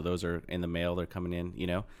hangers. So those are in the mail. They're coming in,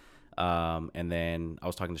 and then I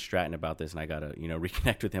was talking to Stratton about this and I got to,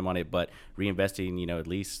 reconnect with him on it, but reinvesting, at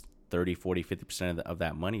least 30, 40, 50% of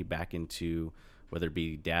that money back into whether it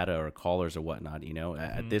be data or callers or whatnot,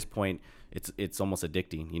 at this point it's almost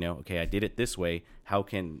addicting, okay, I did it this way.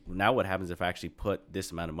 Now what happens if I actually put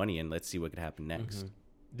this amount of money in? Let's see what could happen next.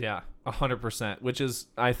 Yeah, 100%, which is,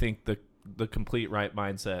 I think, the complete right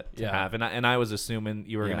mindset to have. And I was assuming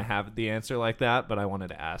you were going to have the answer like that, but I wanted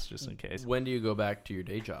to ask just in case. When do you go back to your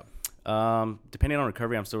day job? Depending on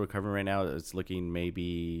recovery, I'm still recovering right now. It's looking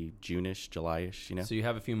maybe June-ish, July-ish, So you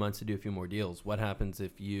have a few months to do a few more deals. What happens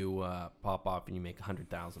if you pop off and you make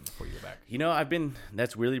 $100,000 before you go back?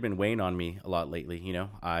 That's really been weighing on me a lot lately.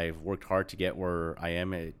 I've worked hard to get where I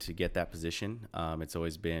am to get that position. It's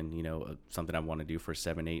always been, something I want to do for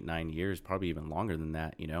 7, 8, 9 years, probably even longer than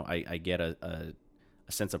that. I get a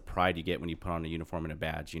sense of pride you get when you put on a uniform and a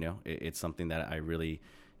badge. It's something that I really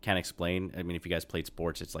can't explain. I mean, if you guys played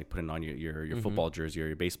sports, it's like putting on your football jersey or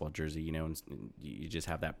your baseball jersey, and you just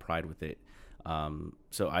have that pride with it.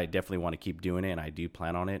 So I definitely want to keep doing it, and I do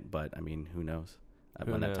plan on it, but I mean, who knows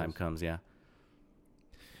when that time comes. Yeah.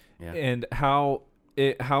 And how's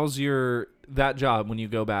that job when you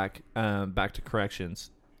go back to corrections?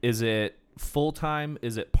 Is it full-time?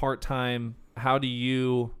 Is it part-time?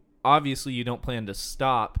 Obviously you don't plan to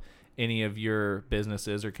stop any of your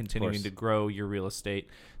businesses or continuing to grow your real estate.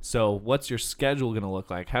 So what's your schedule going to look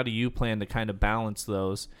like? How do you plan to kind of balance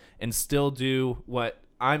those and still do what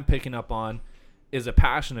I'm picking up on is a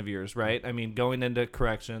passion of yours, right? I mean, going into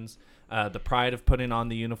corrections, the pride of putting on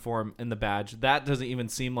the uniform and the badge, that doesn't even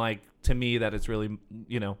seem like to me that it's really,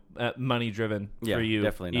 money driven for you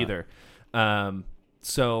definitely either.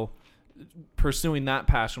 So pursuing that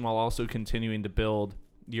passion while also continuing to build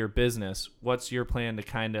your business, what's your plan to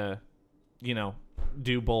kind of,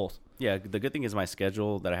 do both? Yeah, the good thing is my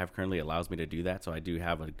schedule that I have currently allows me to do that. So I do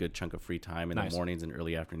have a good chunk of free time in the mornings and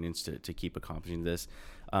early afternoons to keep accomplishing this.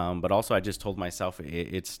 But also I just told myself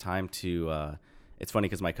it's time to, it's funny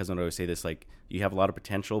because my cousin would always say this, like, you have a lot of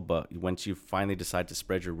potential, but once you finally decide to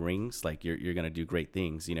spread your wings, like you're going to do great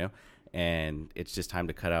things, and it's just time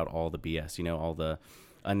to cut out all the BS, all the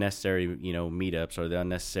unnecessary, meetups or the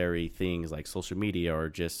unnecessary things like social media or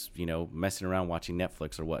just, messing around watching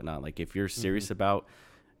Netflix or whatnot. Like if you're serious about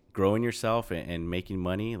growing yourself and making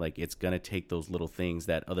money, like it's going to take those little things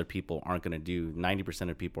that other people aren't going to do.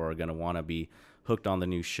 90% of people are going to want to be hooked on the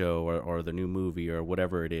new show or the new movie or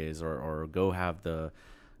whatever it is, or go have the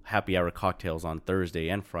happy hour cocktails on Thursday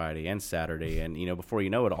and Friday and Saturday. And, before you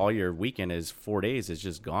know it, all your weekend is 4 days is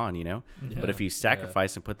just gone, But if you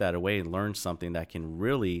sacrifice and put that away and learn something that can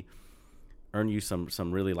really earn you some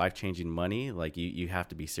really life-changing money, like you have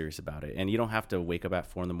to be serious about it. And you don't have to wake up at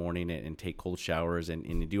 4 a.m. and take cold showers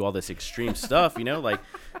and do all this extreme stuff, you know, like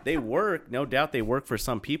they work, no doubt they work for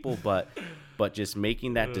some people, but just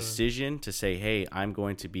making that decision to say, hey, I'm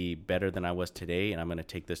going to be better than I was today, and I'm going to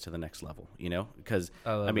take this to the next level, you know, because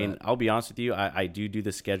I mean, I'll be honest with you, I do the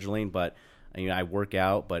scheduling, but you know, I work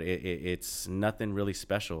out, but it's nothing really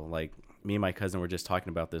special. Like me and my cousin were just talking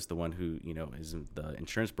about this, the one who, you know, is the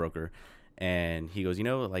insurance broker. And he goes, you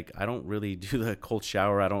know, like, I don't really do the cold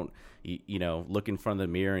shower. I don't, you know, look in front of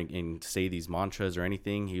the mirror and say these mantras or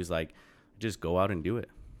anything. He was like, just go out and do it.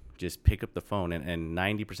 Just pick up the phone. And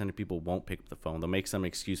 90% of people won't pick up the phone. They'll make some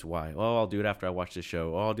excuse why. Oh, I'll do it after I watch the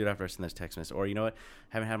show. Oh, I'll do it after I send this text message. Or, you know what,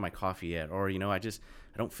 I haven't had my coffee yet. Or, you know, I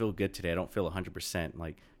don't feel good today. I don't feel 100%.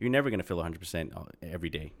 Like, you're never going to feel 100% every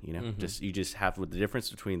day, you know. You just have, the difference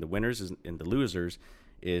between the winners and the losers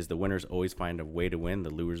is the winners always find a way to win.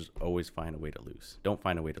 The losers always find a way to lose. Don't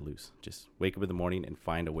find a way to lose. Just wake up in the morning and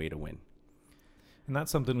find a way to win. And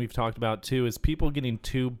that's something we've talked about too, is people getting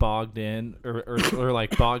too bogged in or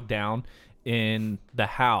like bogged down in the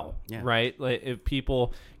how, right? Like if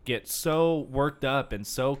people get so worked up and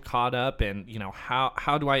so caught up in, you know,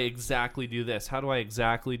 how do I exactly do this? How do I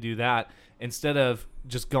exactly do that? Instead of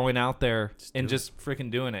just going out there and just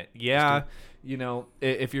freaking doing it. Yeah. You know,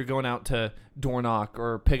 if you're going out to door knock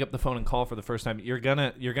or pick up the phone and call for the first time, you're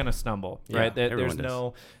gonna stumble, right? There's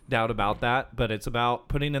no doubt about that. But it's about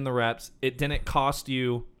putting in the reps. It didn't cost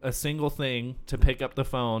you a single thing to pick up the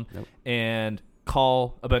phone and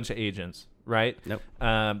call a bunch of agents, right?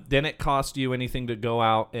 Didn't cost you anything to go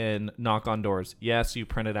out and knock on doors. Yes, you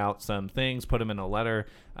printed out some things, put them in a letter,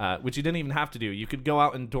 which you didn't even have to do. You could go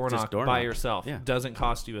out and door knock by yourself. Doesn't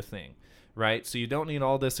cost you a thing. Right. So you don't need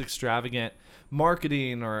all this extravagant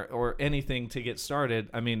marketing or anything to get started.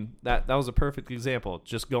 I mean, that was a perfect example.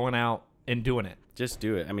 Just going out and doing it. Just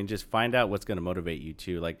do it. I mean, just find out what's going to motivate you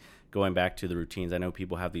too. Like going back to the routines. I know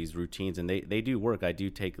people have these routines and they do work. I do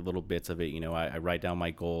take little bits of it. You know, I write down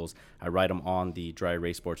my goals. I write them on the dry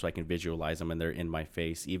erase board so I can visualize them and they're in my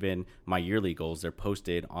face. Even my yearly goals, they're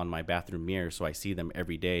posted on my bathroom mirror so I see them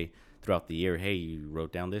every day throughout the year. Hey, you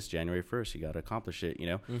wrote down this January 1st, you got to accomplish it, you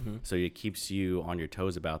know? So it keeps you on your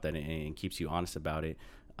toes about that and keeps you honest about it.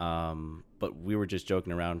 But we were just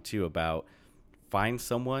joking around too about find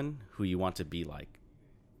someone who you want to be like.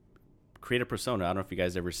 Create a persona. I don't know if you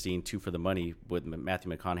guys ever seen Two for the Money with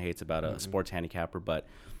Matthew McConaughey. It's about a sports handicapper, but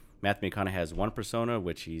Matthew McConaughey has one persona,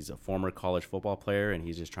 which he's a former college football player and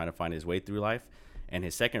he's just trying to find his way through life. And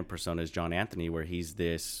his second persona is John Anthony, where he's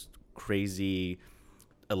this crazy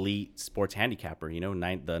elite sports handicapper, you know,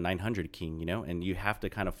 the 900 king, you know, and you have to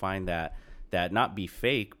kind of find that not be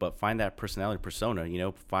fake, but find that personality persona, you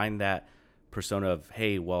know, find that persona of,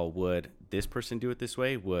 hey, well, would this person do it this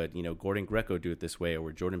way? Would, you know, Gordon Greco do it this way? Or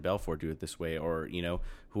would Jordan Belfort do it this way? Or, you know,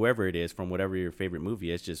 whoever it is from whatever your favorite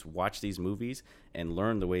movie is, just watch these movies and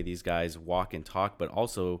learn the way these guys walk and talk, but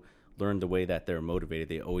also learn the way that they're motivated.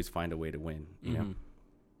 They always find a way to win, you know?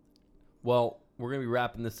 Well, we're going to be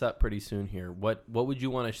wrapping this up pretty soon here. What would you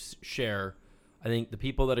want to share? I think the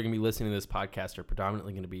people that are going to be listening to this podcast are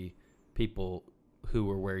predominantly going to be people who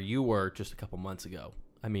were where you were just a couple months ago.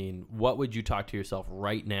 I mean, what would you talk to yourself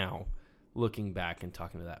right now, looking back and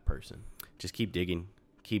talking to that person? Just keep digging.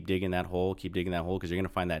 Keep digging that hole. Keep digging that hole because you're going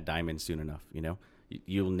to find that diamond soon enough, you know?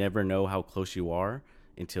 You'll never know how close you are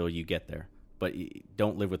until you get there. But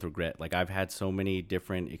don't live with regret. Like, I've had so many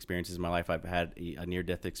different experiences in my life. I've had a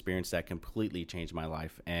near-death experience that completely changed my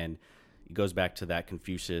life. And it goes back to that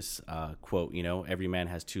Confucius quote, you know, every man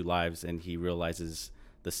has two lives, and he realizes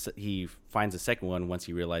he finds a second one once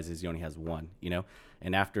he realizes he only has one, you know?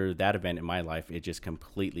 And after that event in my life, it just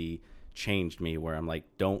completely changed me where I'm like,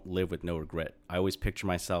 don't live with no regret. I always picture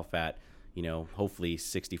myself at, you know, hopefully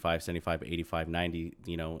 65, 75, 85, 90,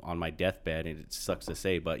 you know, on my deathbed. And it sucks to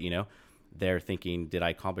say, but, you know, they're thinking, did I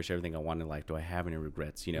accomplish everything I want in life? Do I have any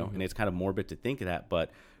regrets? You know, and it's kind of morbid to think of that,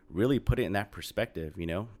 but really put it in that perspective. You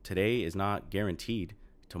know, today is not guaranteed.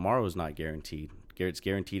 Tomorrow is not guaranteed. It's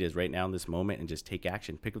guaranteed as right now in this moment, and just take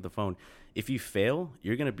action. Pick up the phone. If you fail,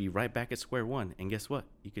 you're going to be right back at square one. And guess what?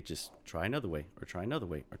 You could just try another way or try another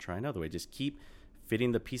way or try another way. Just keep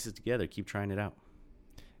fitting the pieces together. Keep trying it out.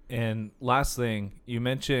 And last thing, you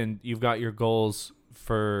mentioned you've got your goals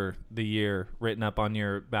for the year written up on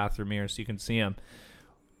your bathroom mirror so you can see them.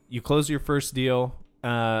 You close your first deal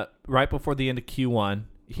right before the end of Q1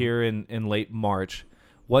 here in late March.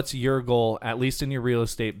 What's your goal, at least in your real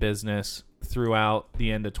estate business, throughout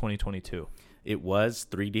the end of 2022? It was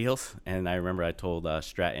 3 deals, and I remember I told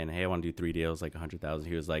Stratton, "Hey, I want to do 3 deals, like 100,000."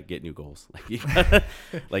 He was like, "Get new goals.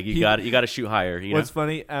 Like you got to shoot higher." What's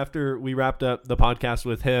funny? After we wrapped up the podcast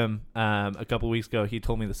with him a couple weeks ago, he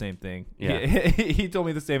told me the same thing. Yeah, he told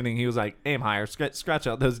me the same thing. He was like, "Aim higher, scratch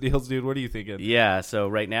out those deals, dude. What are you thinking?" Yeah. So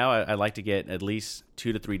right now, I like to get at least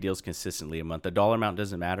 2 to 3 deals consistently a month. The dollar amount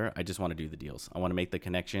doesn't matter. I just want to do the deals. I want to make the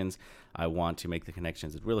connections. I want to make the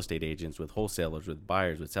connections with real estate agents, with wholesalers, with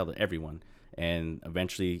buyers, with sellers, everyone. And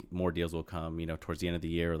eventually more deals will come, towards the end of the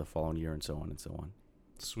year or the following year, and so on and so on.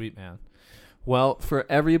 Sweet, man. Well, for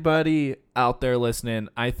everybody out there listening,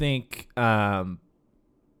 I think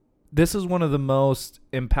this is one of the most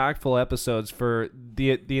impactful episodes for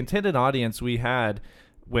the intended audience we had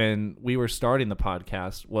when we were starting the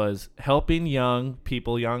podcast was helping young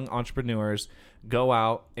people, young entrepreneurs go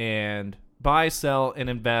out and buy, sell, and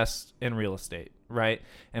invest in real estate. Right.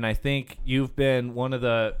 And I think you've been one of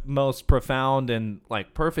the most profound and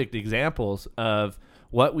like perfect examples of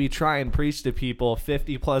what we try and preach to people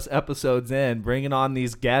 50 plus episodes in, bringing on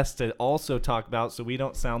these guests to also talk about so we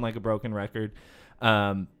don't sound like a broken record.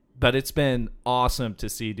 But it's been awesome to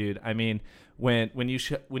see, dude. I mean, when you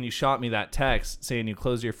shot me that text saying you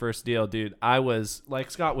closed your first deal, dude, I was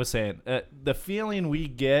like Scott was saying, the feeling we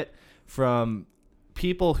get from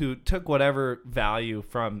people who took whatever value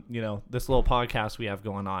from, this little podcast we have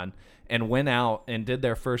going on and went out and did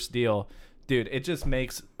their first deal, dude, it just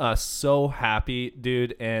makes us so happy,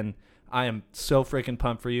 dude. And I am so freaking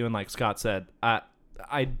pumped for you. And like Scott said,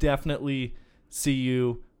 I definitely see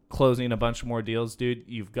you closing a bunch more deals, dude.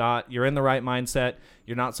 You're in the right mindset.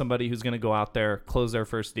 You're not somebody who's going to go out there, close their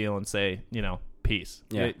first deal and say, peace.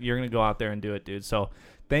 Yeah. You're going to go out there and do it, dude. So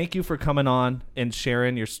thank you for coming on and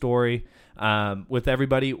sharing your story with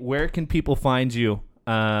everybody. Where can people find you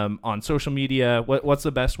on social media? What's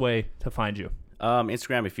the best way to find you?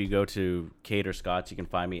 Instagram, if you go to Kate or Scott's, you can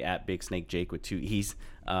find me at Big Snake Jake with 2 E's.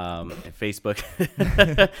 And Facebook,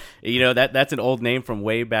 that's an old name from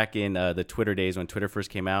way back in the Twitter days when Twitter first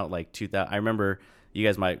came out, like 2000. I remember, you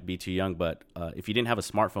guys might be too young, but if you didn't have a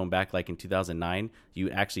smartphone back like in 2009, you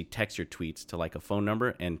actually text your tweets to like a phone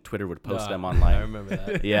number and Twitter would post them online. I remember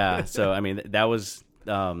that. Yeah. So, I mean, that was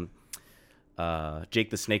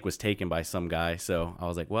Jake the Snake was taken by some guy. So I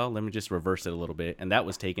was like, well, let me just reverse it a little bit. And that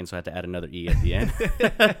was taken. So I had to add another E at the end.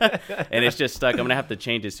 And it's just stuck. I'm going to have to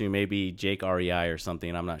change it to maybe Jake REI or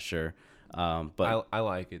something. I'm not sure. But I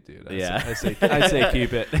like it, dude. I say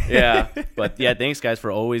keep it. Yeah. But yeah, thanks guys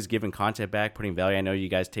for always giving content back, putting value. I know you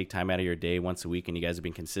guys take time out of your day once a week and you guys have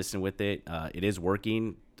been consistent with it. It is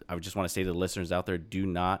working. I would just want to say to the listeners out there, do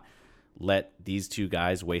not let these 2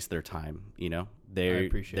 guys waste their time.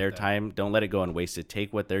 Their time, don't let it go unwasted.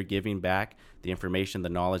 Take what they're giving back, the information, the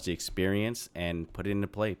knowledge, the experience, and put it into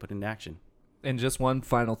play, put it into action. And just one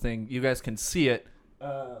final thing, you guys can see it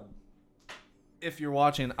if you're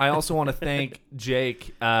watching. I also want to thank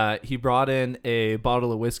Jake. He brought in a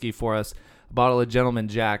bottle of whiskey for us, a bottle of Gentleman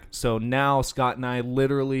Jack. So now Scott and I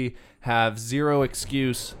literally have zero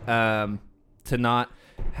excuse to not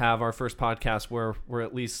have our first podcast where we're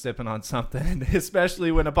at least sipping on something,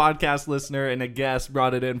 especially when a podcast listener and a guest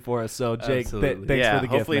brought it in for us. So Jake, thanks for the gift,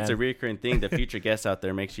 hopefully man. It's a recurring thing. The future guests out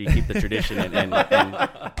there, make sure you keep the tradition and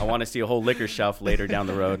I want to see a whole liquor shelf later down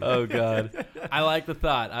the road. Oh God. I like the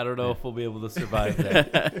thought. I don't know if we'll be able to survive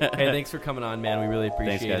that. Hey, thanks for coming on, man. We really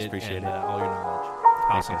appreciate it. Appreciate it. All your knowledge.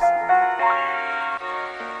 Awesome.